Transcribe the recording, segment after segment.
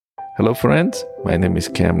Hello friends, my name is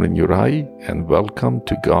Cameron Uri and welcome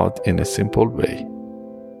to God in a Simple Way.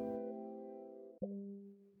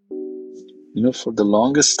 For the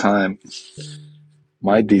longest time,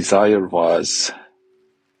 my desire was,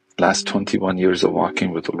 last 21 years of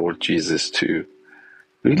walking with the Lord Jesus, to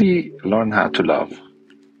really learn how to love.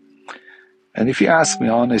 And if you ask me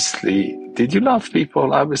honestly, did you love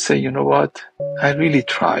people? I would say, you know what? I really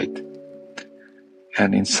tried.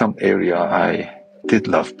 And in some area, I did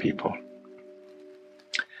love people.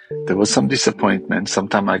 There was some disappointment.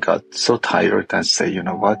 Sometimes I got so tired and say, you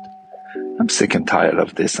know what? I'm sick and tired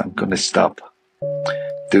of this. I'm going to stop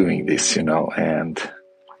doing this, and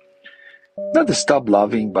not to stop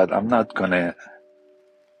loving, but I'm not going to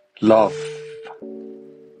love.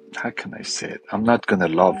 How can I say it? I'm not going to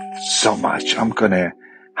love so much. I'm going to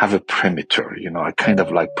have a perimeter, I kind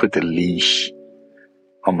of like put a leash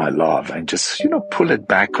on my love and just, pull it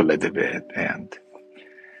back a little bit.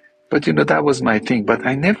 But that was my thing. But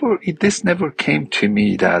this never came to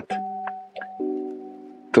me that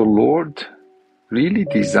the Lord really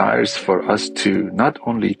desires for us to not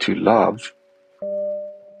only to love,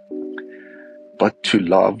 but to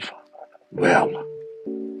love well.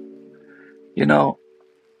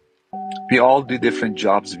 We all do different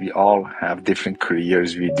jobs. We all have different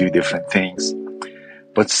careers. We do different things.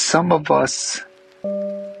 But some of us,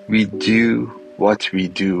 we do what we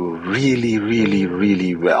do really, really,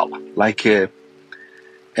 really well. Like a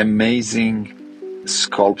amazing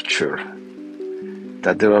sculpture.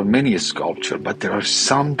 That there are many sculptures, but there are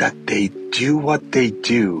some that they do what they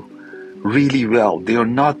do really well. They are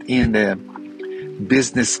not in the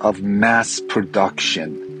business of mass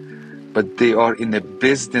production, but they are in the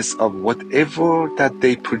business of whatever that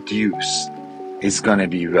they produce is going to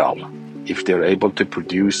be well. If they're able to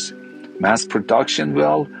produce mass production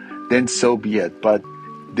well, then so be it. But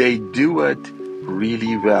they do it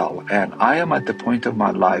really well. And I am at the point of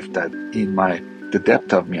my life that in the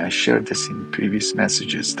depth of me, I shared this in previous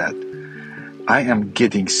messages, that I am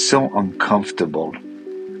getting so uncomfortable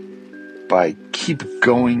by keep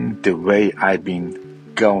going the way I've been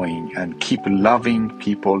going and keep loving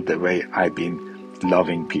people the way I've been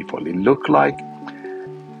loving people. It looked like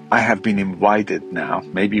I have been invited now,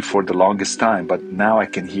 maybe for the longest time, but now I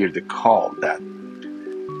can hear the call that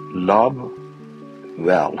love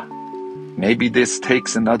well. Maybe this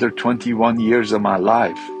takes another 21 years of my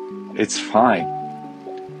life. It's fine.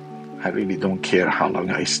 I really don't care how long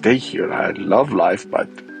I stay here. I love life, but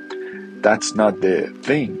that's not the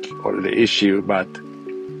thing or the issue. But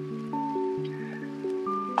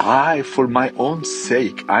for my own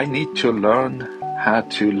sake, I need to learn how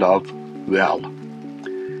to love well.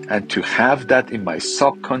 And to have that in my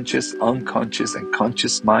subconscious, unconscious, and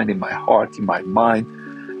conscious mind, in my heart, in my mind,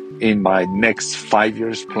 in my next 5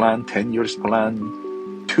 years plan, 10 years plan,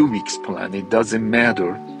 2 weeks plan, it doesn't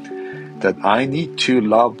matter, that I need to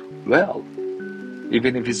love well.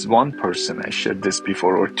 Even if it's one person, I shared this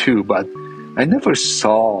before, or two, but I never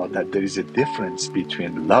saw that there is a difference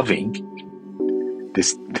between loving,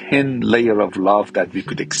 this thin layer of love that we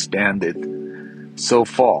could expand it so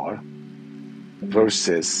far,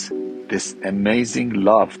 versus this amazing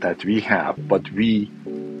love that we have, but we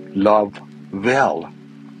love well.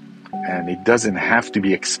 And it doesn't have to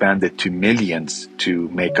be expanded to millions to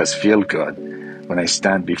make us feel good. When I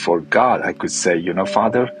stand before God, I could say,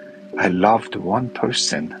 Father, I loved one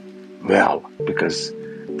person well because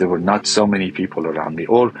there were not so many people around me.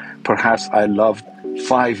 Or perhaps I loved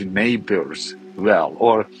 5 neighbors well.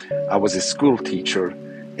 Or I was a school teacher.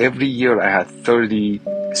 Every year I had 40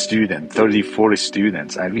 students.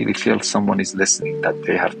 I really feel someone is listening that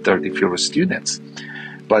they have 34 students.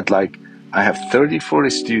 But I have 34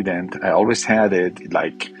 students. I always had it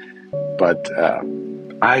but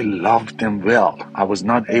I loved them well. I was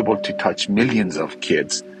not able to touch millions of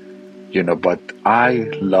kids, but I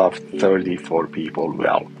loved 34 people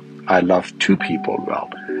well. I loved 2 people well.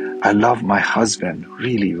 I love my husband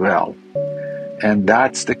really well. And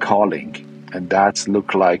that's the calling. And that's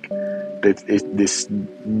look like this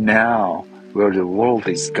now where the world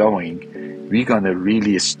is going. We're going to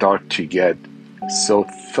really start to get so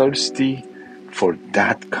thirsty for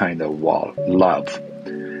that kind of love.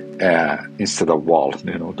 Instead of wall,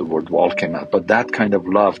 the word wall came out. But that kind of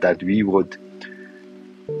love that we would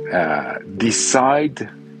decide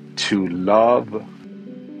to love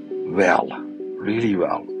well, really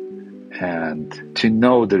well. And to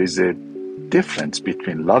know there is a difference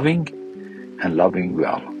between loving and loving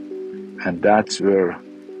well. And that's where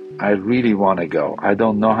I really want to go. I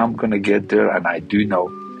don't know how I'm going to get there, and I do know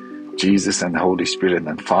Jesus and Holy Spirit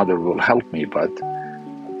and Father will help me, but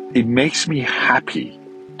it makes me happy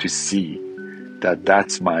to see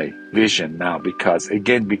That's my vision now, because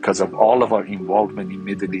of all of our involvement in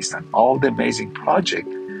Middle East and all the amazing project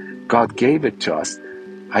God gave it to us.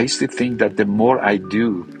 I used to think that the more I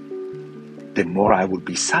do, the more I will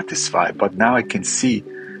be satisfied. But now I can see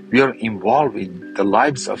we are involved in the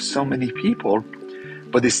lives of so many people,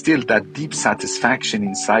 but it's still that deep satisfaction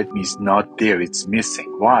inside me is not there. It's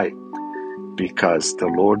missing. Why? Because the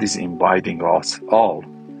Lord is inviting us all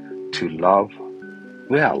to love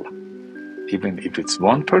well, even if it's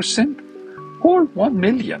one person or 1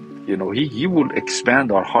 million. He will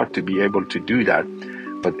expand our heart to be able to do that.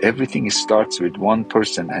 But everything starts with one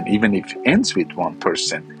person, and even if it ends with one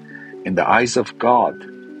person, in the eyes of God,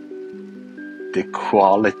 the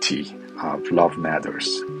quality of love matters.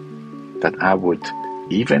 That I would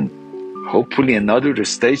even, hopefully another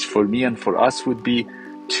stage for me and for us would be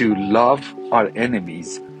to love our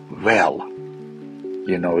enemies well.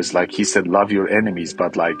 It's like he said, love your enemies.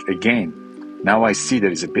 But again, now I see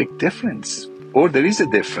there is a big difference, or there is a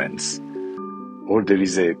difference, or there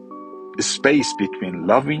is a space between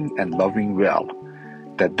loving and loving well.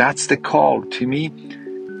 That's the call. To me,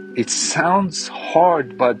 it sounds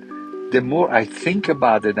hard, but the more I think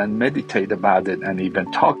about it and meditate about it and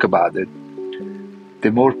even talk about it,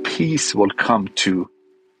 the more peace will come to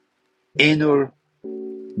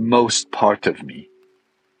innermost part of me.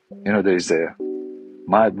 There's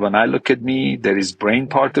when I look at me, there is brain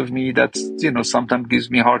part of me that, sometimes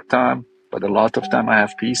gives me a hard time, but a lot of time I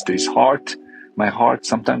have peace. There is heart. My heart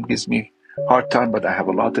sometimes gives me hard time, but I have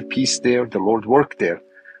a lot of peace there. The Lord worked there,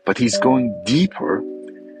 but He's going deeper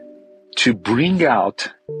to bring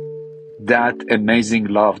out that amazing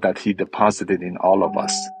love that He deposited in all of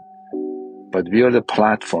us. But we are the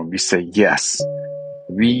platform. We say, yes,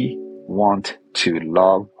 we want to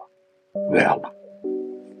love well.